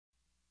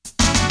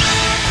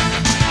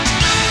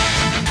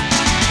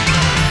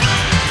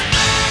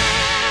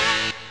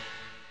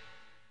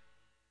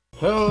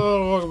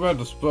Hello, welcome back to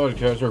this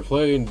podcast. We're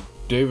playing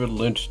David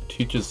Lynch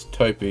Teaches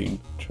Typing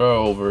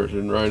trial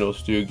version Rhino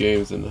Stew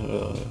games and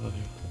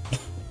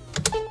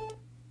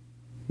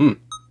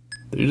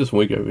Did you just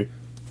wink at me?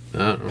 I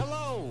don't know.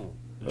 Hello,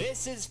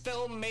 this is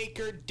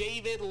filmmaker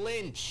David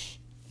Lynch.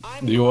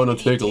 Do you want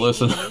to take a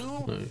listen?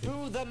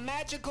 Through the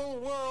magical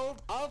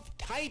world of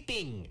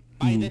typing.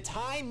 By the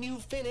time you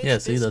finish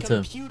see, this that's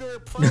him. computer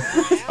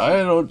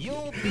program,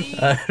 you'll be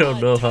I don't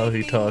know a how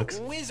he typing talks.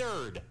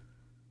 Wizard.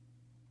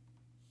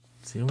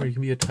 See where you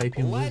can be a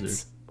typing Let's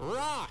wizard.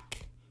 rock.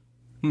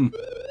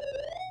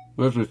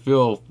 Makes me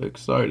feel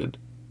excited.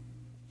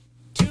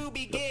 To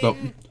begin, Oh.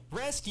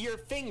 rest your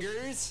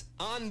fingers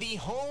on the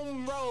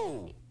home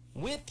row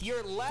with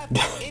your left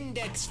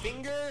index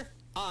finger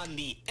on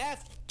the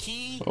F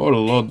key. I would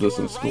have loved and this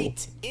your in school.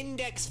 right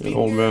index An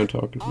old finger man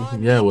talking to me.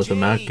 on Yeah, the with a J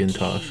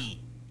Macintosh. key.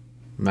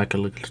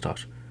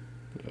 Macintosh.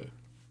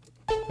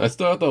 I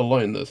still have to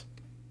align this.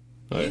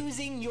 Alright.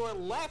 Using your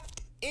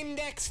left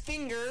index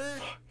finger,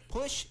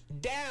 push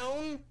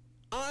down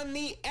on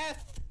the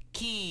F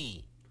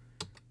key.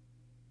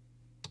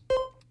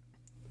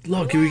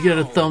 Look, we get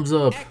a thumbs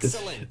up.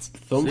 Excellent.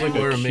 Thumbs See, like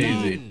we're a key.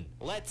 amazing.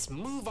 Let's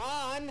move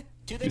on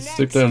to the You next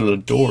stick that in the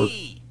door.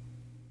 key.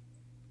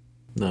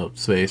 No,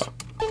 space.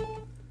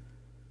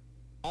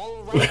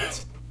 All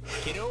right,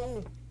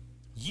 kiddo.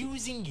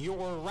 Using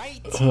your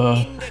right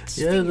index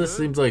Yeah, finger, this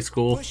seems like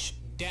school. push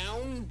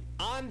down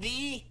on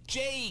the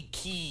J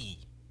key.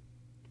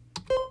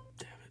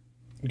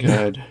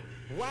 God.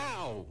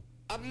 Wow,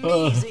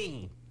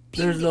 amazing.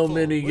 There's no Beautiful.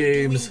 mini We're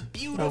doing games. I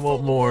beautiful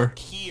want more. work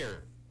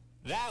here.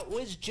 That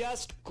was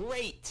just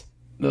great.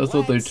 That's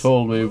what they Let's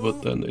told me, move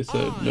but then they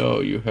said, on. no,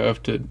 you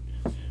have to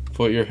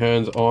put your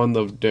hands on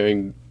the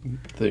dang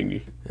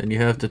thingy. And you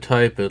have to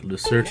type at a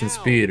certain Now,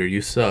 speed or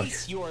you suck.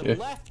 Place your Yeah.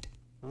 left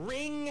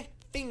ring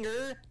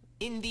finger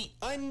in the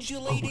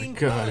undulating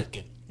God.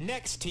 bug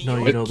next to No,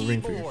 your you know the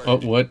ring finger. keyboard. Oh,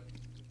 what?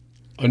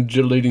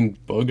 Undulating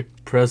bug?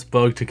 Press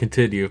bug to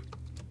continue.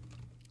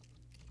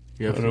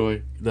 You have How do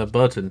I? that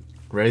button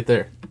right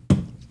there.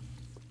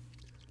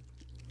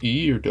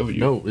 E or W?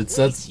 No, it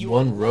says your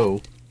one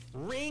row.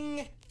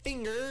 Ring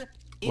finger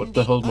in What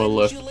the hell's my the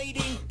left?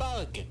 undulating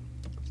bug.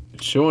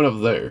 It's showing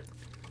up there.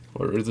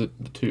 Or is it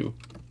the two?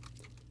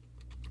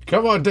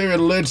 Come on, David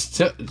Lynch,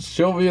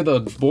 show me the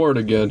board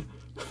again.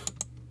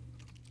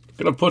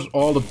 Gonna push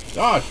all the...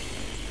 Ah!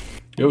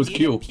 It was It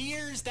Q.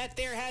 appears that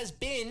there has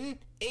been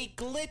a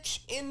glitch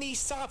in the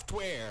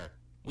software.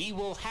 We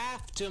will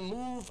have to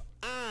move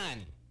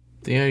on.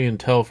 Yeah, you can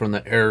tell from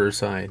the error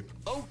sign.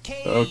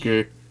 Okay.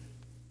 Okay.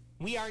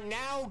 We are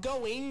now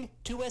going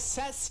to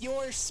assess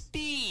your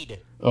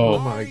speed. Oh,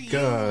 my Are you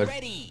God.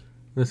 ready?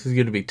 This is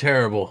gonna be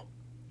terrible.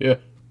 yeah.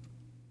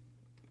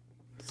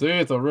 See,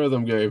 it's a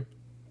rhythm game.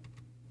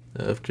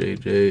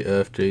 FJJ,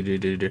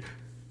 FJJJJ.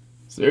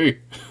 See?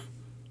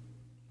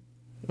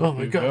 Oh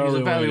my god, he's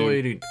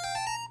evaluating.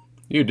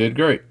 You did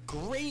great.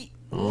 Great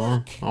Oh,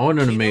 work. I want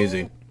an kiddo.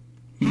 amazing.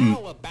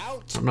 How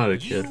about I'm not a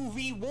kid. you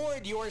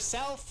reward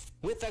yourself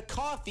with a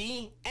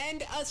coffee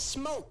and a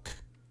smoke?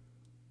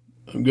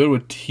 I'm good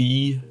with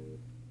T.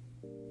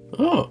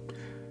 Oh.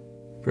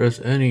 Press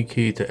any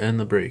key to end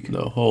the break.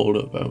 No, hold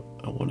up.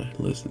 I want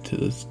to listen to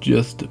this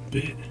just a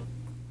bit.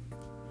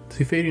 Is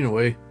he fading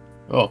away?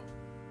 Oh.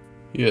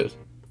 Yes.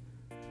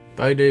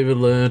 Bye, David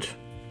Lynch.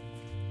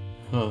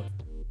 Huh.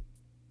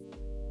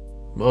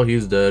 Well,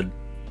 he's dead.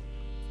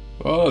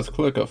 Well, let's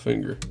click a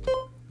finger.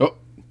 Oh.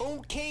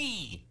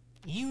 Okay.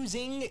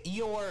 Using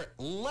your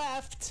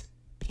left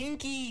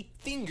pinky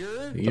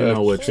finger. You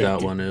know which Hold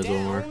that one is,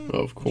 Omar. down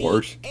Of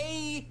course. the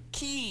A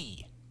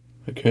key.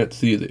 I can't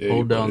see the A.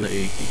 Hold down the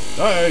button. A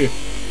key. Hey!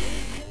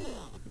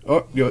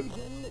 Oh, good.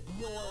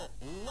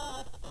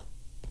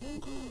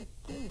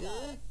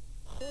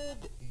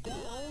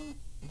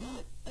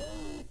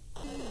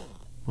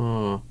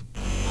 Oh.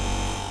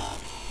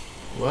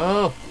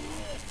 Well,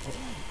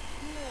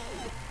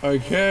 I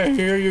can't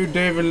hear you,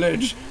 David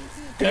Lynch.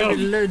 David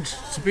Lynch,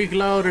 speak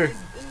louder.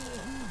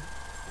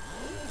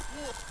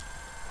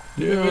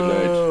 David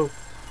Lynch. No.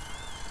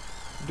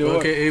 Do it.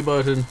 Okay, A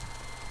button.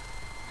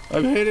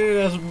 I'm hitting it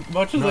as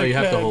much as No, I you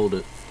can. have to hold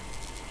it.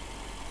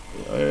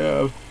 I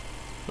have.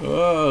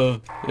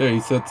 Oh. Yeah, he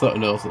said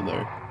something else in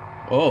there.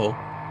 Oh.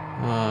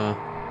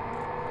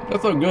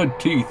 That's some good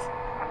teeth.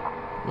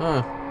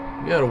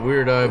 You got a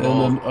weird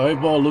eyeball. And an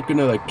eyeball looking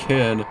at a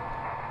can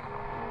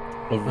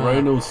of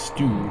rhino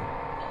stew.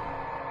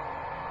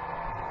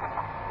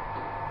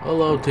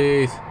 Hello,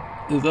 teeth.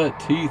 Is that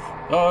teeth?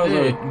 Oh,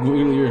 Hey. it's a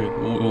wiggly ear.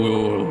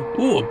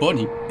 Ooh, a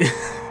bunny.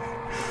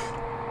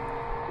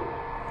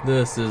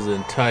 This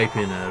isn't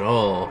typing at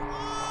all.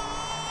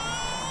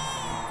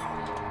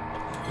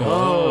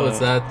 Oh, it's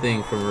that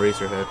thing from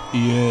Eraserhead.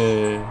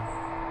 Yeah.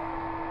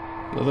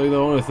 That's like the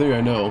only thing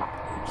I know.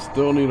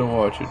 Still need to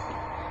watch it.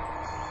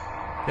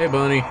 Hey,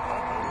 Bunny.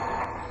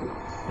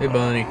 Hey,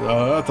 Bunny.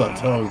 That's a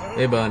tongue.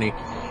 Hey, Bunny.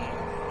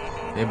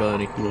 Hey,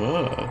 Bunny.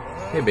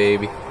 Ah. Hey,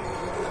 baby.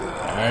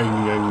 I'm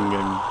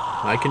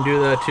I can do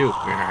that too.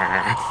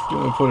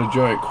 gonna put a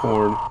giant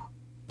corn.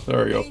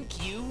 There we go.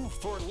 Thank you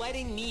for letting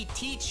letting me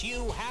teach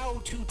you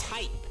how to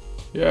type.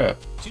 Yeah.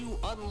 To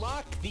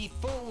unlock the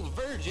full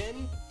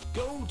version,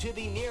 go to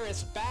the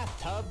nearest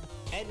bathtub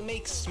and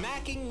make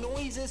smacking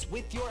noises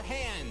with your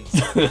hands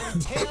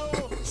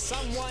until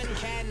someone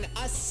can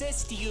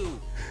assist you.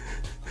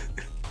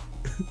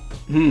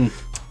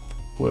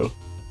 Well.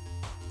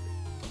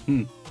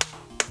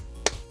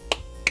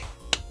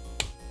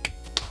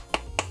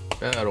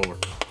 That'll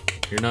work.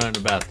 You're not in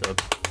the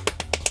bathtub.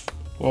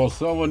 Well,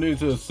 someone needs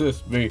to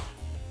assist me.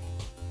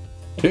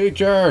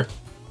 Teacher!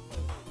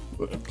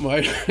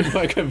 My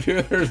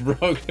computer's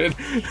broken.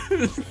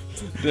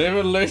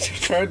 David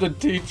Lynch tried to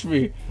teach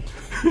me.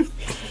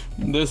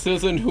 This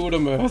isn't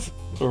Hootamath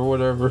or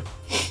whatever.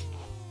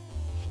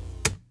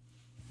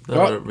 That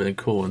would have been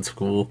cool in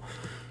school.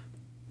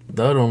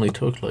 That only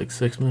took like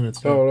 6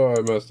 minutes. Oh no,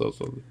 I messed up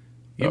something.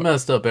 You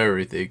messed up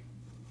everything.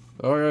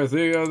 Okay,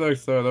 see you guys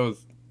next time. That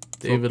was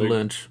David something.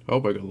 Lynch. I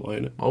hope I can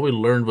line it. All we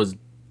learned was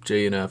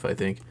J and F, I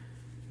think.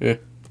 Yeah.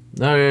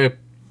 Okay.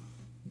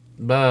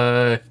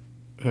 Bye.